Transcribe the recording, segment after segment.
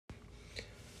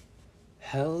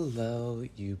Hello,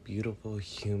 you beautiful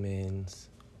humans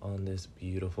on this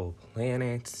beautiful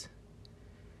planet.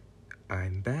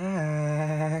 I'm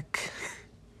back.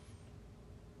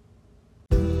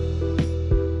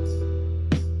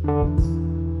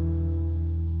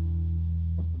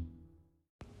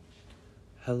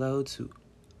 Hello to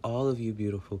all of you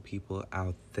beautiful people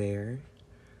out there.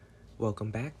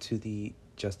 Welcome back to the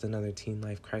Just Another Teen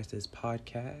Life Crisis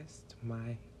podcast.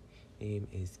 My name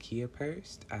is Kia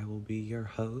Purst. I will be your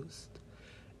host.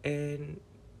 And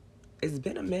it's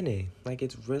been a minute.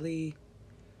 It's really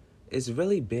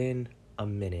been a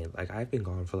minute. I've been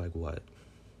gone for a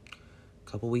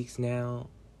couple weeks now.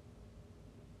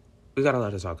 We got a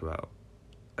lot to talk about.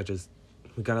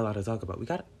 We got a lot to talk about. We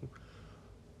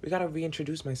gotta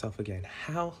reintroduce myself again.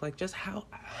 How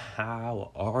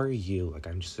are you?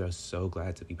 I'm just so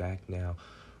glad to be back now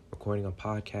recording a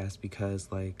podcast because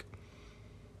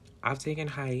I've taken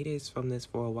hiatus from this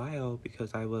for a while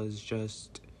because I was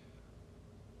just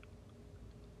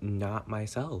not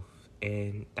myself,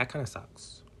 and that kind of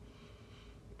sucks.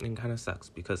 It kind of sucks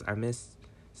because I miss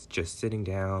just sitting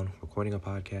down, recording a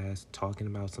podcast, talking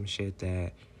about some shit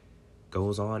that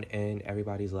goes on in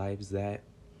everybody's lives that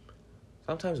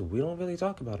sometimes we don't really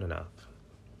talk about enough.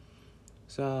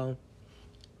 So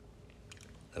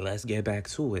let's get back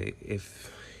to it.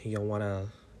 If you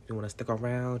wanna stick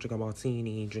around, drink a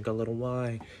martini, drink a little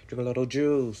wine, drink a little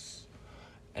juice,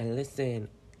 and listen.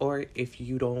 Or if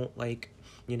you don't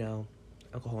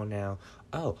alcohol now.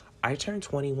 Oh, I turned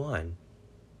 21.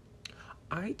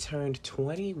 I turned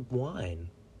 21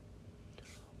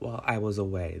 while I was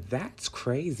away. That's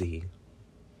crazy.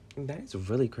 That is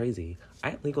really crazy.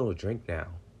 I'm legal to drink now.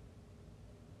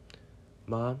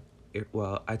 Mom,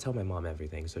 I tell my mom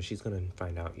everything, so she's gonna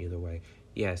find out either way.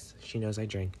 Yes, she knows I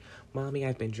drink. Mommy,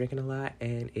 I've been drinking a lot,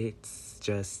 and it's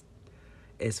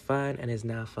fun and it's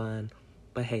not fun.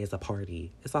 But hey, it's a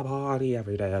party. It's a party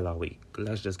every day of the week.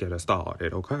 Let's just get it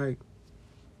started, okay?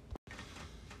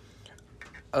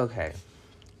 Okay.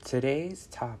 Today's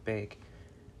topic,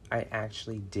 I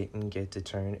actually didn't get to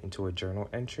turn into a journal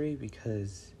entry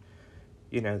because,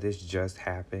 this just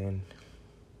happened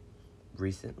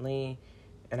recently.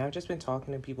 And I've just been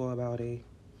talking to people about it.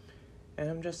 And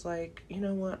I'm just you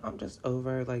know what? I'm just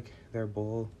over, their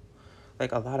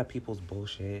a lot of people's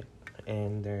bullshit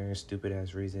and their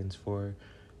stupid-ass reasons for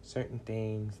certain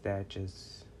things that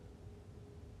just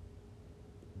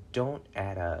don't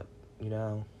add up,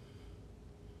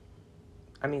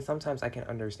 I mean, sometimes I can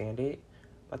understand it,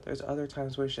 but there's other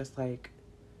times where it's just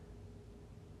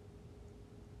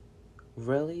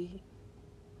really?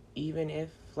 Even if,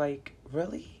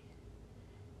 really?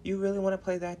 You really want to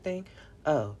play that thing?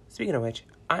 Oh, speaking of which,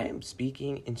 I'm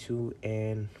speaking into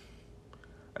a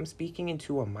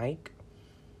mic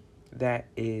that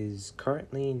is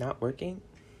currently not working.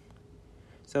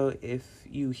 So if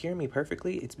you hear me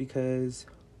perfectly, it's because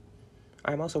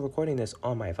I'm also recording this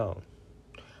on my phone.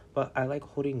 But I like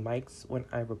holding mics when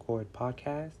I record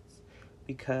podcasts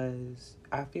because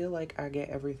I feel like I get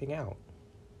everything out.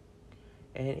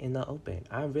 And in the open,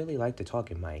 I really like to talk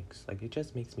in mics. It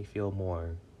just makes me feel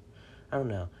more, I don't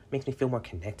know, makes me feel more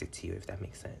connected to you, if that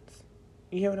makes sense.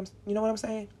 You know what I'm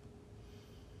saying?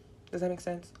 Does that make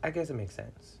sense? I guess it makes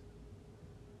sense.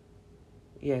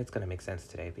 Yeah, it's gonna make sense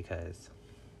today because,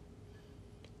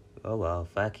 oh well,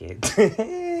 fuck it.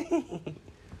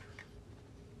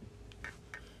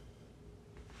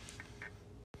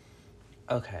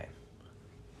 Okay,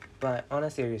 but on a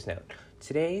serious note,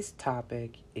 today's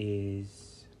topic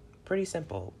is pretty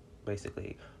simple,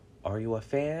 basically. Are you a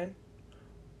fan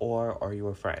or are you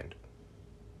a friend?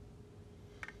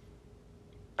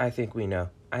 I think we know.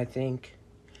 I think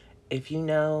if you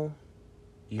know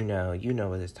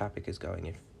where this topic is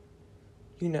going.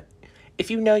 If you know.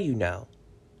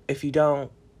 If you don't,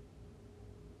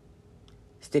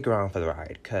 stick around for the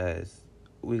ride, because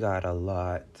we got a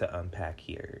lot to unpack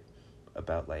here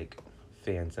about,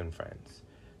 fans and friends.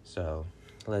 So,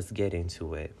 let's get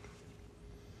into it.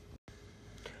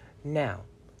 Now,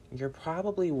 you're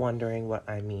probably wondering what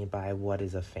I mean by what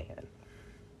is a fan.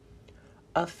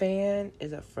 A fan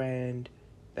is a friend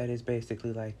that is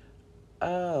basically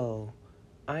oh,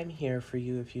 I'm here for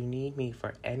you if you need me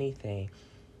for anything.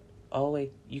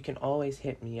 You can always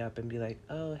hit me up and be like,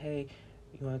 oh, hey,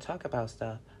 you want to talk about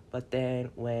stuff? But then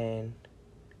when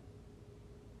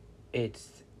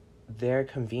it's their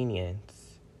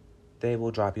convenience, they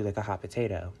will drop you like a hot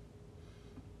potato.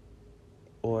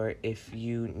 Or if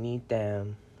you need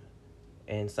them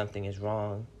and something is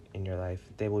wrong in your life,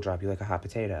 they will drop you like a hot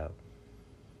potato.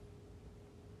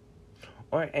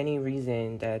 Or any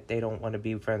reason that they don't want to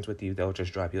be friends with you, they'll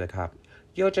just drop you like a hot.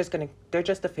 they're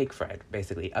just a fake friend,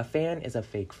 basically. A fan is a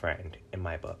fake friend in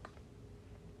my book.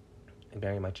 It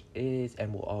very much is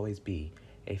and will always be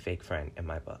a fake friend in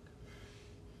my book.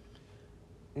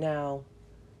 Now,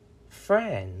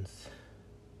 friends,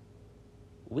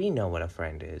 we know what a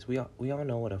friend is. We all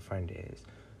know what a friend is.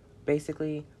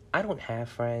 Basically, I don't have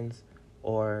friends,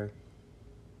 or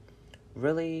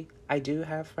really, I do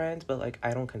have friends, but like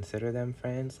I don't consider them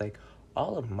friends. Like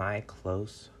all of my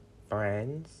close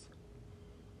friends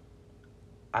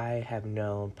I have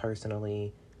known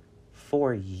personally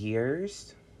for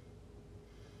years,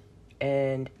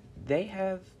 and they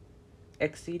have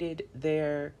exceeded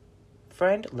their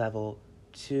friend level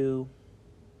to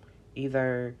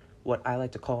either what I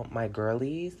like to call my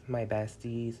girlies, my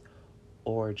besties,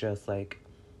 or just like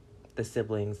the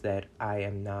siblings that I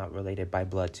am not related by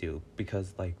blood to,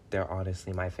 because like they're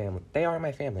honestly my family. They are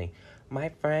my family. My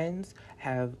friends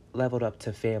have leveled up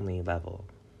to family level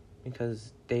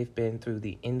because they've been through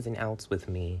the ins and outs with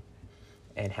me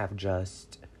and have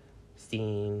just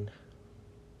seen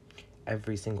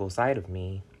every single side of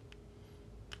me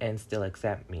and still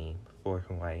accept me for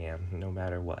who I am no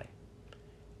matter what.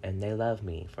 And they love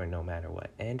me for no matter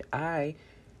what. And I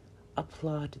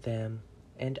applaud them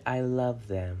and I love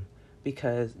them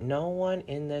because no one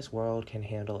in this world can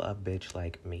handle a bitch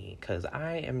like me, because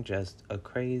I am just a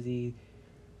crazy,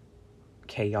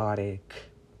 chaotic,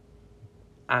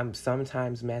 I'm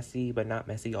sometimes messy, but not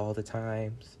messy all the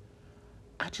times.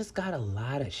 I just got a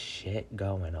lot of shit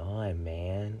going on,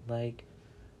 man. Like,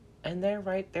 and they're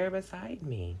right there beside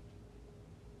me.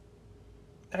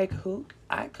 Like,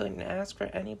 I couldn't ask for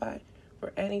anybody,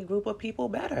 for any group of people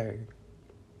better.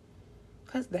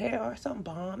 Because they are some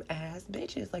bomb-ass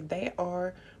bitches. Like, they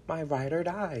are my ride or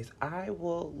dies. I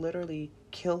will literally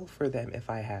kill for them if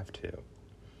I have to.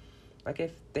 Like,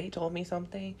 if they told me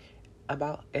something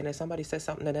about, and if somebody says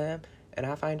something to them, and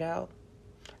I find out,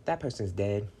 that person's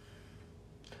dead.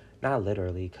 Not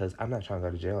literally, because I'm not trying to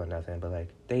go to jail or nothing, but, like,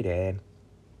 they dead.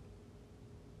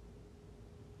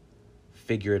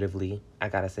 Figuratively. I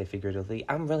gotta say figuratively.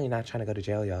 I'm really not trying to go to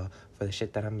jail, y'all, for the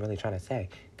shit that I'm really trying to say.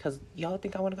 Because y'all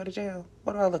think I want to go to jail?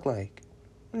 What do I look like?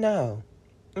 No.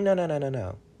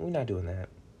 No. We're not doing that.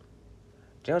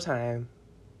 Jail time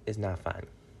is not fun.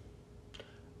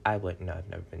 I wouldn't have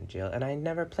never been in jail, and I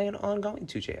never plan on going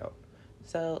to jail.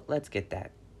 So let's get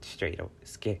that straight.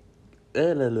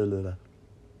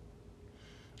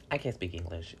 I can't speak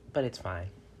English, but it's fine.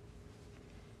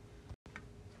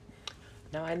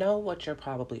 Now, I know what you're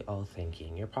probably all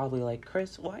thinking. You're probably like,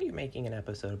 Chris, why are you making an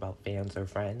episode about fans or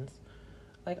friends?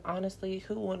 Like, honestly,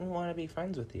 who wouldn't want to be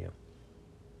friends with you?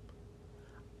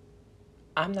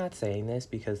 I'm not saying this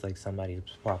because, like, somebody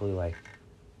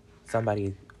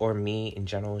or me in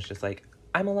general is just like,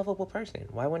 I'm a lovable person.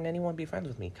 Why wouldn't anyone be friends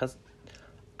with me? Because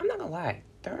I'm not gonna lie,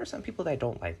 there are some people that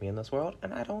don't like me in this world,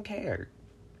 and I don't care.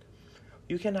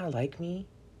 You cannot like me.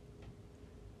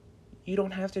 You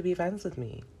don't have to be friends with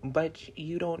me. But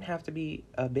you don't have to be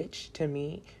a bitch to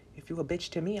me. If you a bitch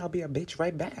to me, I'll be a bitch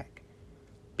right back.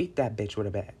 Beat that bitch with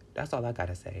a bat. That's all I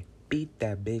gotta say. Beat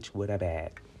that bitch with a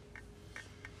bat.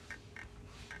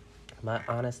 But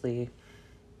honestly,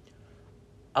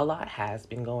 a lot has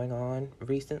been going on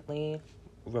recently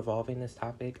revolving this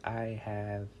topic. I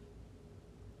have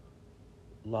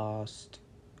lost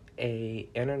a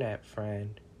internet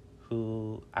friend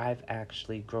who I've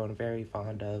actually grown very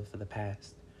fond of for the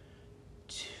past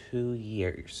 2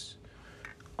 years.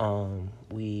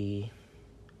 We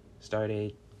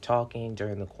started talking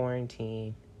during the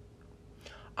quarantine.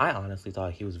 I honestly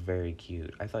thought he was very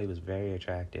cute. I thought he was very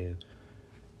attractive.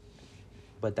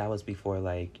 But that was before,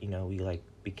 like, we, like,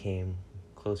 became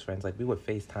close friends. Like, we would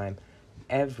FaceTime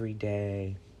every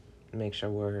day, make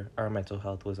sure our mental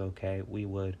health was okay. We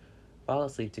would fall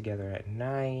asleep together at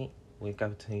night, wake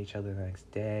up to each other the next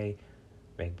day,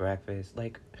 make breakfast.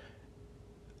 Like,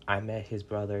 I met his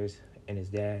brothers and his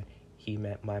dad. He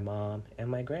met my mom and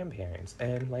my grandparents.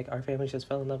 And, like, our families just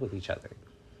fell in love with each other.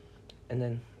 And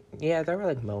then, yeah, there were,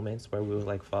 like, moments where we would,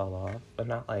 like, fall off, but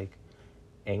not, like,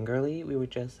 angrily. We would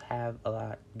just have a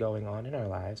lot going on in our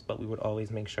lives, but we would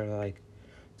always make sure to, like,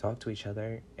 talk to each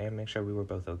other and make sure we were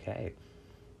both okay.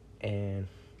 And,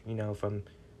 from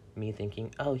me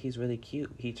thinking, oh, he's really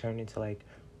cute, he turned into, like,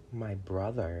 my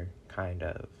brother, kind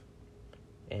of.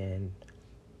 And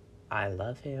I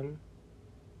love him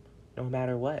no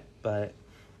matter what, but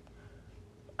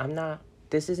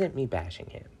this isn't me bashing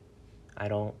him. I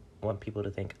don't want people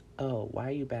to think, oh, why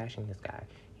are you bashing this guy?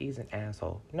 He's an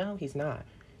asshole. No, he's not.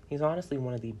 He's honestly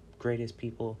one of the greatest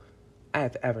people I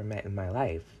have ever met in my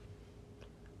life.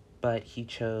 But he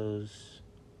chose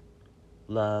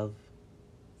love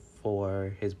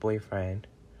for his boyfriend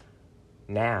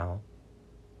now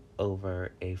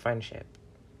over a friendship.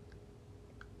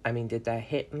 I mean, did that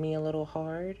hit me a little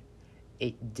hard?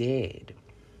 It did.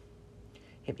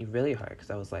 Hit me really hard because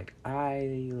I was like,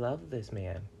 I love this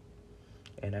man.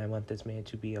 And I want this man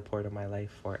to be a part of my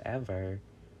life forever.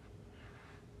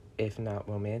 If not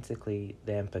romantically,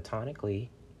 then platonically.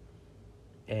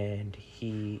 And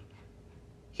he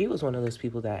was one of those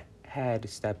people that had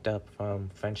stepped up from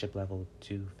friendship level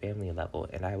to family level.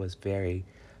 And I was very,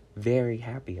 very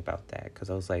happy about that.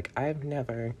 Because I was like, I've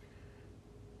never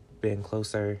been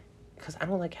closer. Because I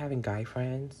don't like having guy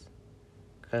friends.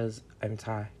 Because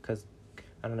because,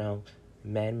 I don't know,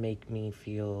 men make me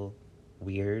feel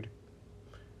weird.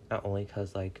 Not only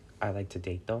because, like, I like to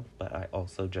date them, but I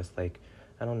also just, like,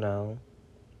 I don't know.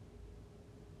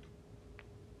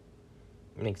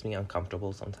 It makes me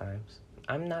uncomfortable sometimes.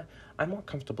 I'm more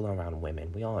comfortable around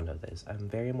women. We all know this. I'm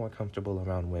very more comfortable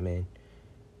around women.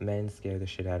 Men scare the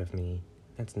shit out of me.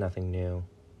 It's nothing new.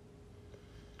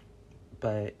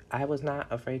 But I was not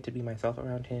afraid to be myself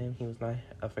around him. He was not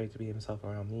afraid to be himself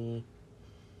around me.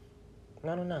 I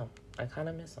don't know. I kind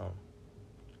of miss him.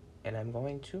 And I'm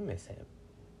going to miss him.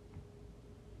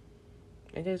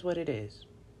 It is what it is.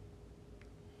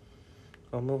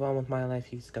 I'll move on with my life.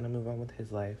 He's going to move on with his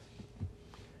life.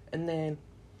 And then,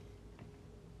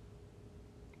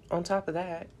 on top of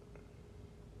that,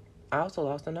 I also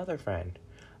lost another friend.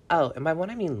 Oh, and by when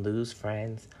I mean lose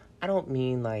friends, I don't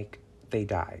mean like they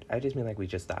died. I just mean like we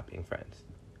just stopped being friends.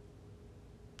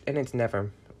 And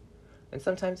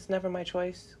sometimes it's never my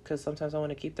choice, because sometimes I want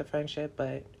to keep the friendship,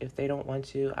 but if they don't want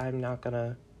to, I'm not going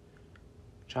to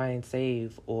try and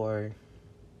save or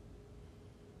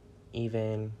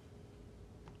even,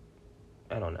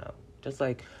 I don't know. Just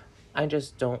like, I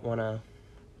just don't want to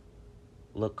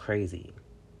look crazy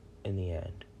in the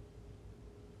end.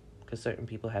 Because certain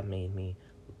people have made me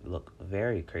look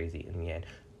very crazy in the end.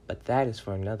 But that is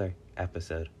for another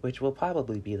episode, which will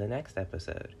probably be the next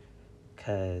episode.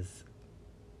 Because,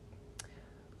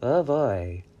 oh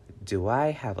boy, do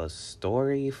I have a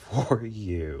story for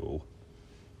you.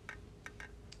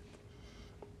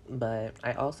 But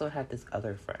I also had this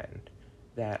other friend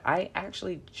that I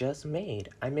actually just made.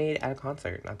 I made at a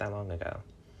concert not that long ago.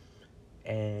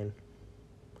 And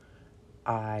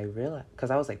I realized,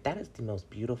 because I was like, that is the most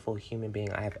beautiful human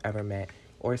being I have ever met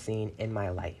or seen in my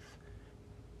life.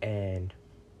 And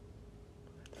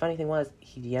the funny thing was,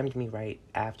 he DM'd me right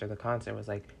after the concert, was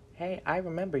like, hey, I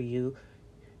remember you.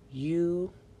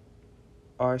 You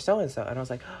are so-and-so. And I was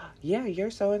like, oh, yeah,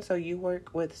 you're so-and-so. You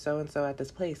work with so-and-so at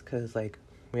this place, because, like,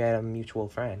 we had a mutual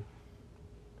friend.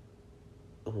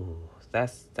 Ooh,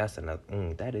 that's another,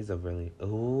 that is a really,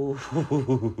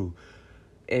 ooh.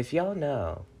 If y'all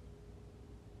know,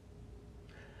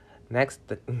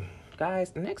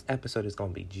 guys, the next episode is going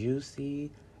to be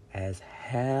juicy as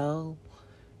hell.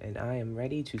 And I am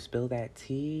ready to spill that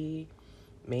tea.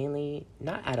 Mainly,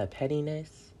 not out of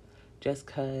pettiness, just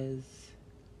because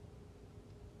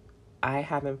I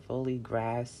haven't fully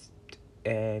grasped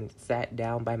and sat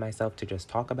down by myself to just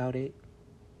talk about it.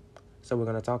 So we're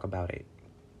going to talk about it.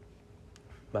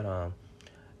 But,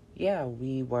 yeah,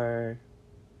 we would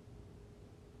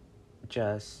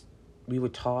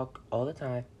talk all the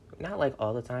time. Not like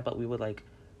all the time, but we would like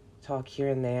talk here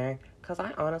and there. Because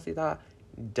I honestly thought,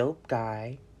 dope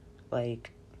guy,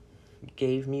 like,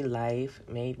 gave me life,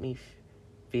 made me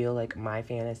feel like my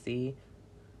fantasy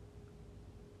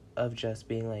of just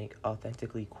being like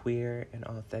authentically queer and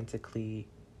authentically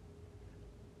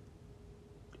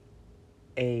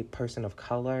a person of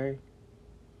color,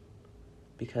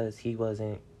 because he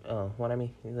wasn't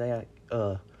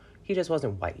he just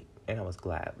wasn't white, and I was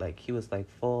glad. Like, he was like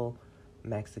full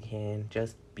Mexican,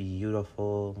 just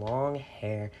beautiful, long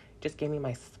hair, just gave me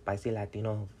my spicy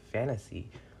Latino fantasy.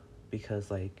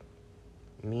 Because like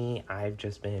me, I've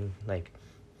just been like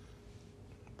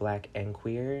black and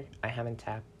queer. I haven't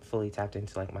fully tapped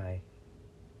into like my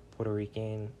Puerto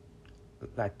Rican,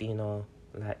 Latino,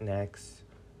 Latinx,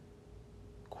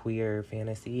 queer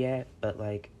fantasy yet, but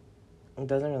like it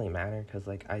doesn't really matter, because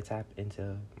like I tap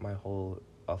into my whole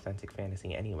authentic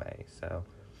fantasy anyway, so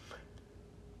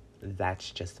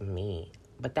that's just me.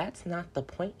 But that's not the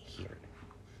point here.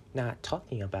 Not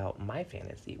talking about my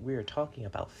fantasy. We're talking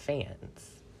about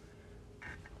fans.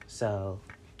 So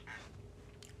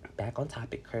back on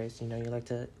topic, Chris. You know you like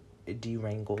to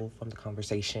derangle from the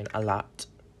conversation a lot.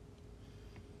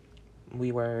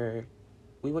 We would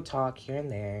talk here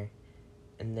and there,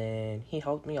 and then he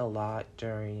helped me a lot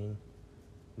during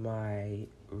my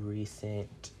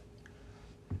recent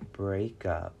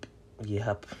breakup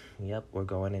Yep, we're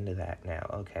going into that now.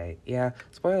 Okay. Yeah,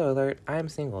 spoiler alert, I'm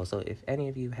single. So if any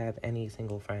of you have any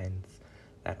single friends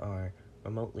that are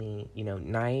remotely,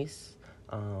 nice,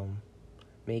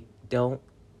 make don't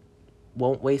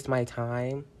won't waste my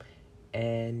time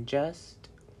and just,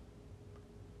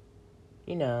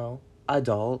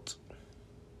 adult,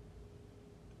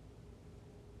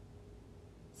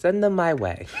 send them my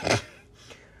way.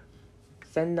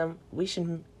 Send them, we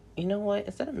should, you know what?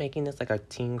 Instead of making this like a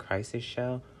teen crisis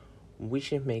show, we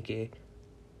should make it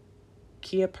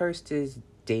Kia Purst's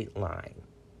Dateline.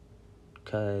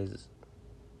 Because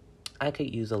I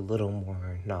could use a little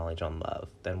more knowledge on love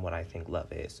than what I think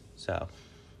love is. So,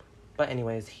 but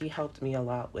anyways, he helped me a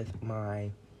lot with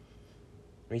my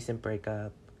recent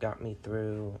breakup, got me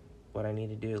through what I need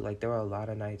to do. Like, there were a lot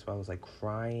of nights where I was like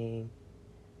crying,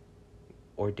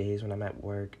 or days when I'm at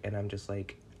work and I'm just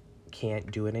like,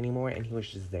 can't do it anymore. And he was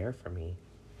just there for me.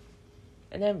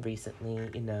 And then recently,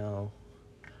 I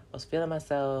was feeling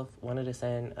myself, wanted to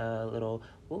send a little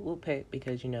woo-woo pic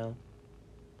because,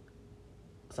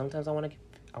 sometimes I want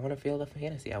to feel the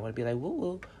fantasy. I want to be like,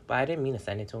 woo-woo. But I didn't mean to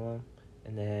send it to him.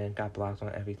 And then got blocked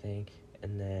on everything.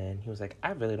 And then he was like,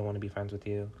 I really don't want to be friends with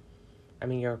you. I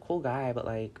mean, you're a cool guy, but,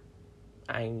 like,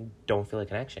 I don't feel a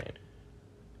connection.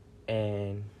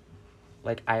 And,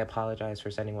 like, I apologize for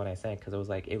sending what I sent because it was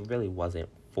like, it really wasn't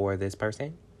for this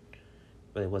person.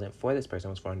 But it wasn't for this person,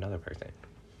 it was for another person.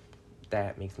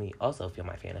 That makes me also feel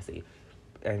my fantasy.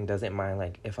 And doesn't mind,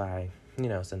 like, if I,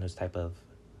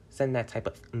 send that type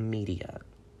of media,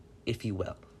 if you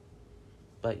will.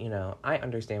 But, I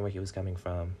understand where he was coming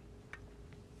from.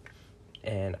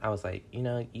 And I was like,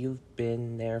 you've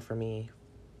been there for me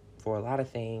for a lot of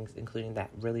things, including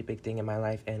that really big thing in my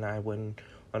life, and I wouldn't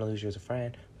want to lose you as a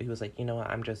friend. But he was like, you know what,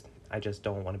 I just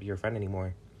don't want to be your friend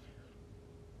anymore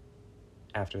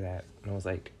after that. And I was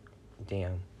like,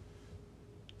 damn.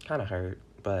 Kind of hurt,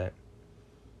 but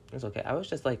it's okay. I was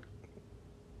just, like,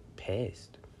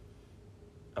 pissed.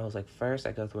 I was like, first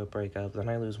I go through a breakup, then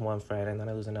I lose one friend, and then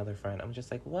I lose another friend. I'm just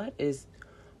like, what is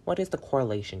the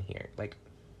correlation here? Like,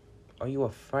 are you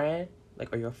a friend?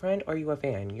 Like, are you a friend or are you a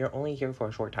fan? You're only here for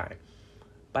a short time.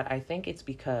 But I think it's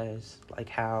because, like,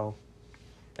 how,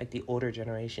 like, the older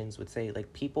generations would say,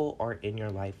 like, people are in your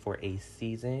life for a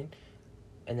season,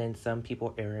 and then some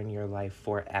people are in your life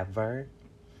forever.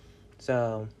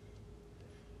 So,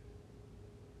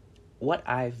 what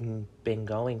I've been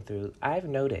going through, I've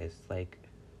noticed, like,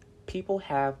 people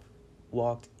have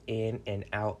walked in and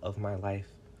out of my life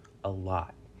a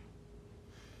lot.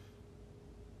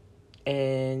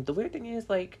 And the weird thing is,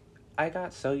 like, I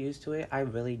got so used to it, I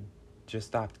really just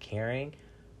stopped caring.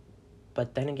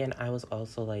 But then again, I was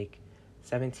also, like,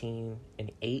 17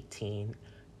 and 18.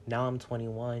 Now I'm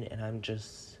 21, and I'm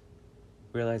just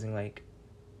realizing, like,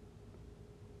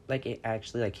 it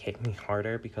actually, like, hit me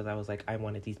harder because I was like, I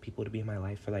wanted these people to be in my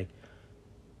life for, like,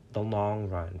 the long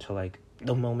run, to, like,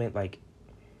 the moment, like,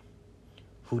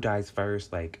 who dies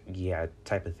first, like, yeah,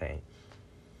 type of thing.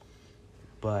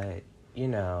 But,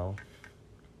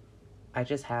 I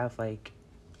just have, like,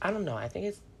 I don't know, I think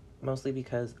it's mostly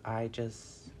because I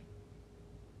just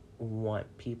want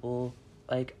people,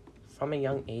 like, from a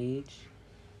young age,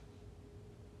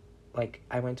 like,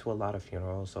 I went to a lot of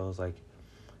funerals, so I was like,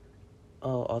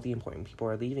 oh, all the important people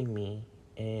are leaving me,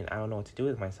 and I don't know what to do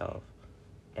with myself.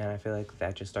 And I feel like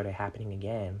that just started happening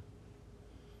again,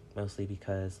 mostly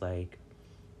because, like,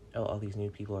 oh, all these new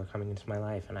people are coming into my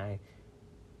life, and I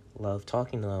love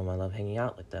talking to them, I love hanging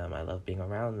out with them, I love being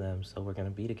around them, so we're gonna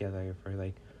be together for,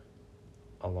 like,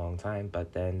 a long time,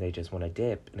 but then they just want to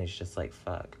dip, and it's just like,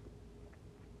 fuck.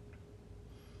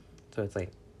 So it's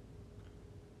like,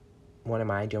 what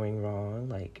am I doing wrong?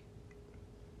 Like,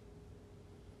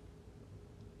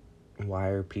 why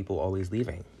are people always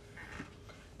leaving?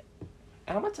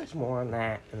 And I'm gonna touch more on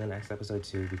that in the next episode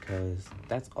too, because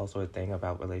that's also a thing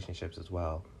about relationships as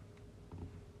well.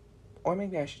 Or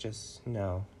maybe I should just,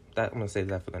 no, that I'm gonna save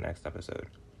that for the next episode.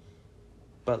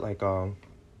 But, like,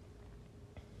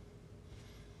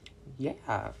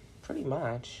 yeah, pretty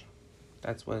much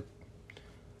that's what's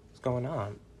going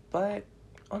on. But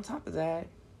on top of that,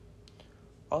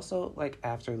 also, like,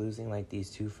 after losing, like, these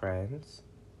two friends,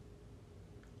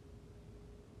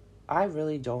 I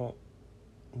really don't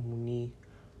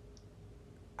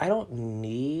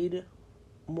need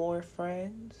more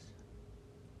friends,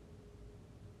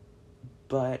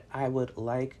 but I would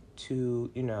like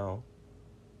to,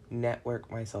 network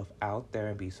myself out there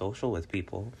and be social with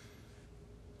people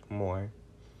more.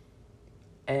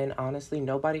 And honestly,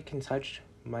 nobody can touch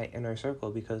my inner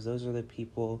circle because those are the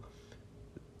people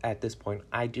at this point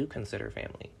I do consider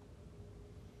family.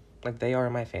 Like, they are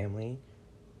my family.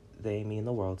 They mean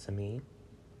the world to me.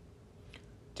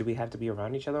 Do we have to be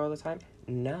around each other all the time?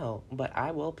 No, but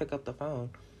I will pick up the phone,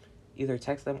 either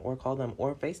text them or call them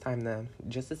or FaceTime them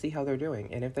just to see how they're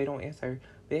doing. And if they don't answer,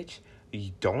 bitch,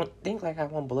 you don't think like I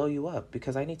won't blow you up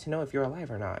because I need to know if you're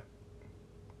alive or not.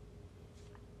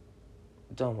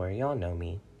 Don't worry, y'all know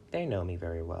me. They know me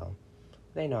very well.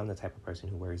 They know I'm the type of person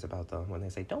who worries about them. When they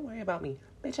say, don't worry about me,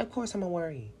 bitch, of course I'm gonna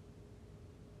worry.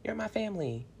 You're my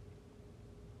family.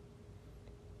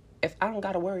 If I don't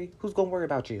gotta worry, who's gonna worry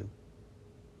about you?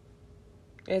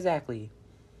 Exactly.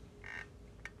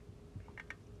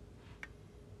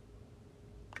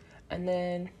 And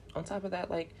then, on top of that,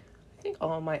 like, I think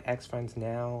all my ex-friends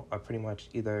now are pretty much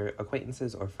either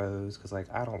acquaintances or foes, because,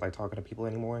 like, I don't like talking to people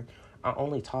anymore. I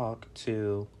only talk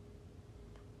to...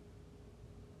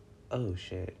 Oh,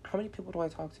 shit. How many people do I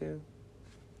talk to?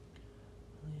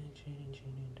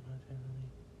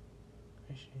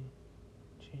 Christian,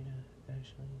 Gina,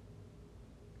 Ashley.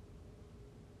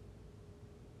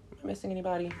 Am I missing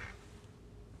anybody? 1,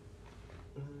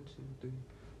 2, 3,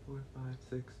 4, 5,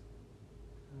 6,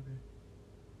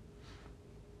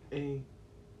 7, 8.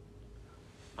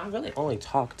 I really only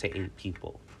talk to 8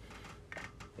 people.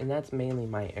 And that's mainly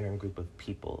my inner group of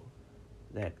people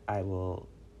that I will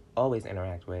always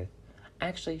interact with.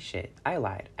 Actually, shit, I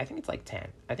lied. I think it's like 10.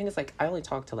 I think it's like, I only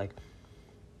talk to like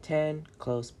 10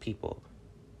 close people.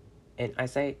 And I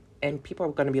say, and people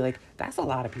are going to be like, that's a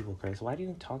lot of people, Chris. Why do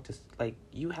you talk to, like,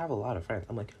 you have a lot of friends.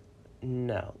 I'm like,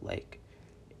 no, like,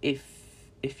 if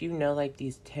you know, like,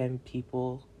 these 10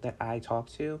 people that I talk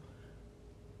to,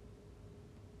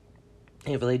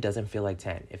 it really doesn't feel like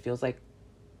 10. It feels like,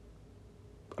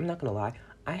 I'm not going to lie,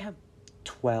 I have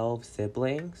 12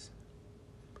 siblings.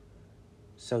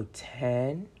 So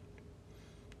 10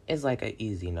 is like an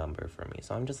easy number for me.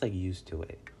 So I'm just like used to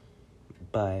it.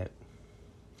 But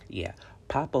yeah,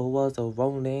 Papa was a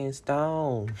Rolling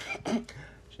Stone.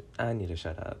 I need to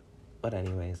shut up. But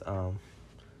anyways,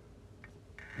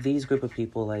 these group of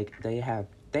people, like, I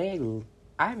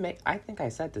think I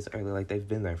said this earlier, like, they've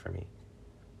been there for me.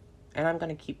 And I'm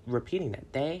gonna keep repeating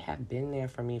that. They have been there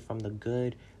for me from the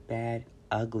good, bad,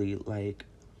 ugly, like,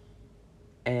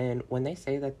 and when they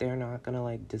say that they're not gonna,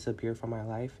 like, disappear from my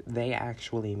life, they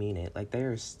actually mean it. Like, they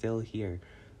are still here.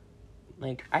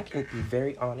 Like, I can be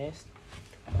very honest.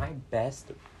 My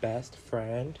best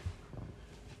friend,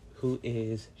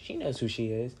 she knows who she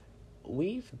is.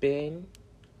 We've known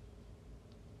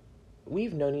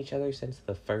each other since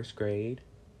the 1st grade,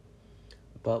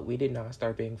 but we did not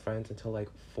start being friends until, like,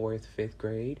 4th, 5th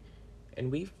grade.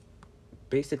 And we've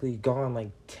basically gone, like,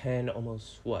 10,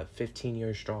 almost, 15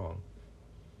 years strong.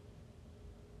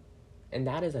 And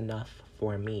that is enough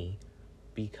for me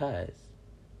because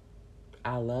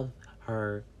I love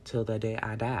her till the day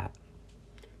I die.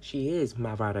 She is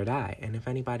my ride or die. And if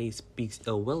anybody speaks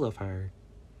ill will of her,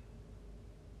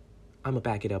 I'm going to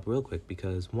back it up real quick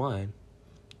because, 1,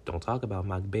 don't talk about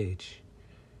my bitch.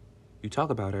 You talk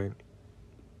about her,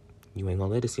 you ain't going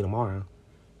to let us see tomorrow.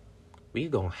 We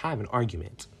going to have an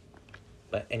argument.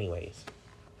 But anyways,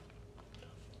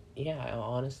 yeah, I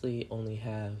honestly only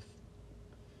have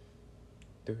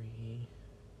 3,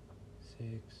 6,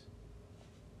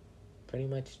 pretty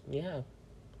much, yeah.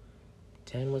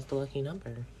 10 was the lucky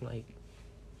number. Like,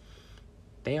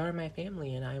 they are my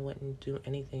family, and I wouldn't do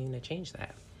anything to change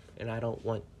that. And I don't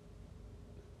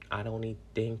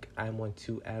think I want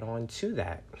to add on to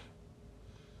that.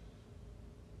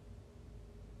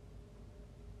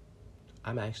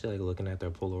 I'm actually, like, looking at their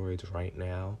Polaroids right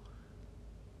now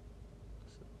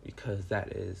because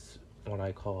that is what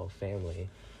I call family,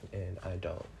 and I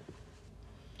don't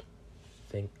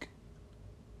think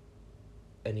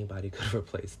anybody could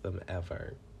replace them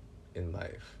ever in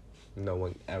life. No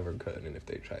one ever could, and if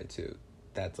they tried to,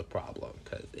 that's a problem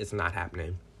because it's not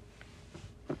happening.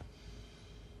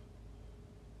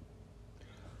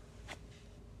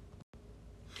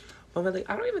 But really,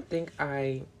 I don't even think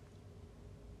I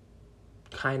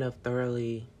kind of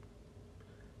thoroughly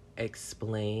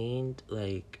explained,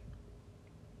 like,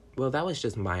 well, that was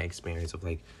just my experience of,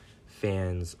 like,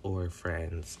 fans or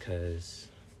friends,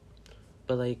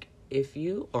 but, like, if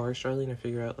you are struggling to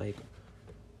figure out, like,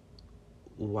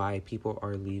 why people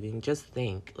are leaving, just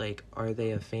think, like, are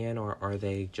they a fan or are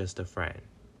they just a friend?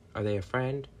 Are they a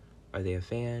friend? Are they a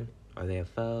fan? Are they a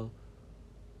foe?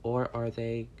 Or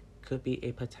could be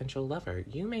a potential lover?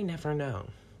 You may never know.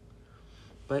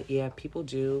 But yeah, people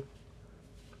do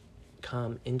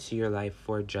come into your life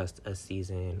for just a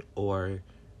season, or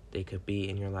they could be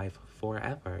in your life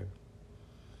forever.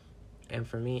 And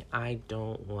for me, I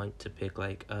don't want to pick,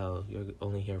 like, oh, you're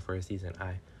only here for a season.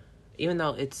 Even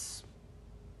though it's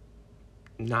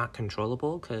not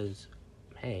controllable, because,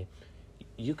 hey,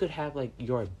 you could have, like,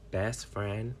 your best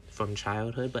friend from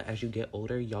childhood, but as you get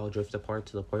older, y'all drift apart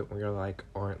to the point where you're, like,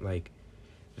 aren't, like,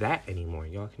 that anymore.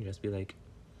 Y'all can just be, like,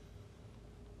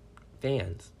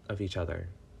 fans of each other,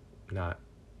 not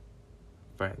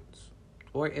friends.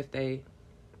 Or if they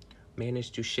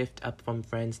manage to shift up from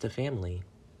friends to family.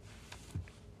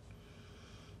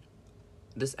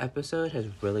 This episode has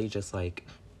really just, like,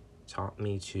 taught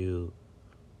me to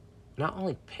not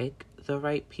only pick the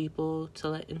right people to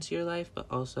let into your life, but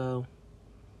also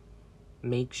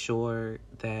make sure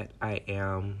that I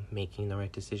am making the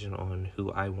right decision on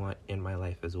who I want in my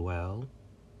life as well.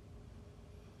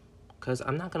 Because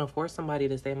I'm not going to force somebody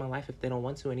to stay in my life if they don't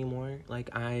want to anymore.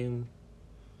 Like, I'm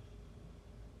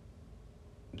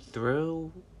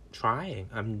through trying.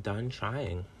 I'm done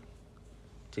trying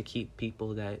to keep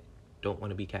people that don't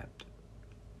want to be kept.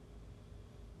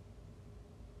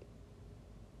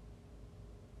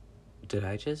 Did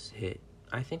I just hit?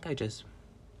 I think I just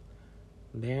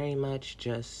very much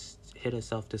just hit a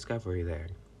self-discovery there.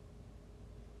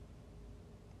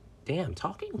 Damn,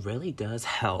 talking really does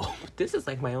help. This is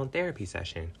like my own therapy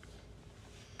session.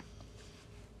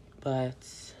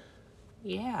 But,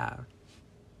 yeah.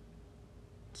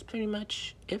 That's pretty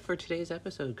much it for today's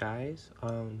episode, guys.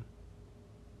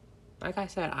 Like I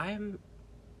said, I'm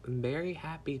very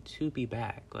happy to be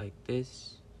back. Like,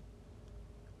 this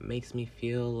makes me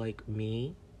feel like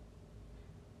me.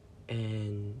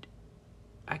 And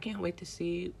I can't wait to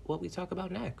see what we talk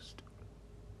about next.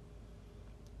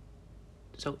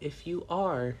 So if you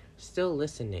are still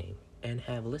listening and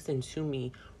have listened to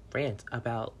me rant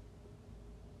about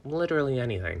literally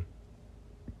anything,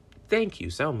 thank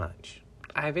you so much.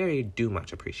 I very do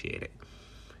much appreciate it.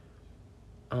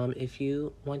 If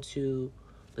you want to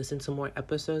listen to more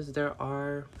episodes, there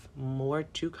are more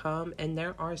to come, and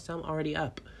there are some already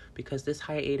up, because this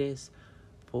hiatus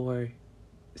for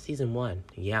season 1,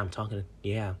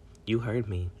 yeah, you heard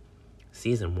me,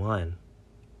 season 1.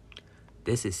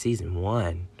 This is season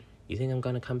 1. You think I'm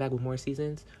gonna come back with more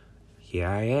seasons? Yeah,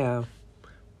 I am.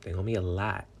 They're gonna be a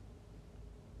lot.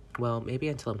 Well, maybe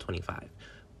until I'm 25.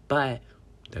 But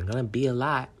they're gonna be a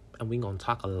lot, and we're gonna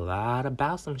talk a lot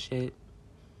about some shit.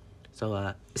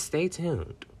 So, stay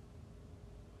tuned.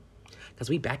 Because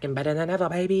we back and better than ever,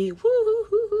 baby.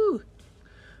 Woo-hoo-hoo-hoo.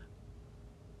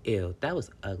 Ew, that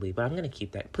was ugly, but I'm gonna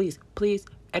keep that. Please,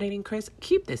 editing Chris,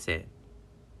 keep this in.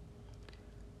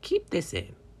 Keep this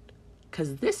in.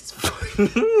 Because this is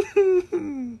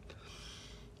fun.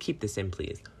 Keep this in,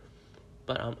 please.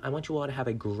 But I want you all to have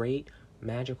a great,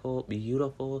 magical,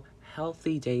 beautiful,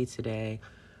 healthy day today.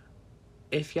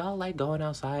 If y'all like going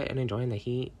outside and enjoying the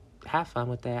heat, have fun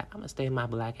with that. I'm going to stay my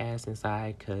black ass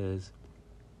inside because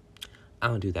I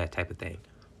don't do that type of thing.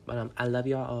 But I love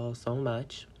y'all all so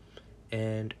much.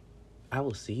 And I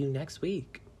will see you next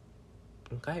week.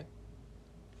 Okay?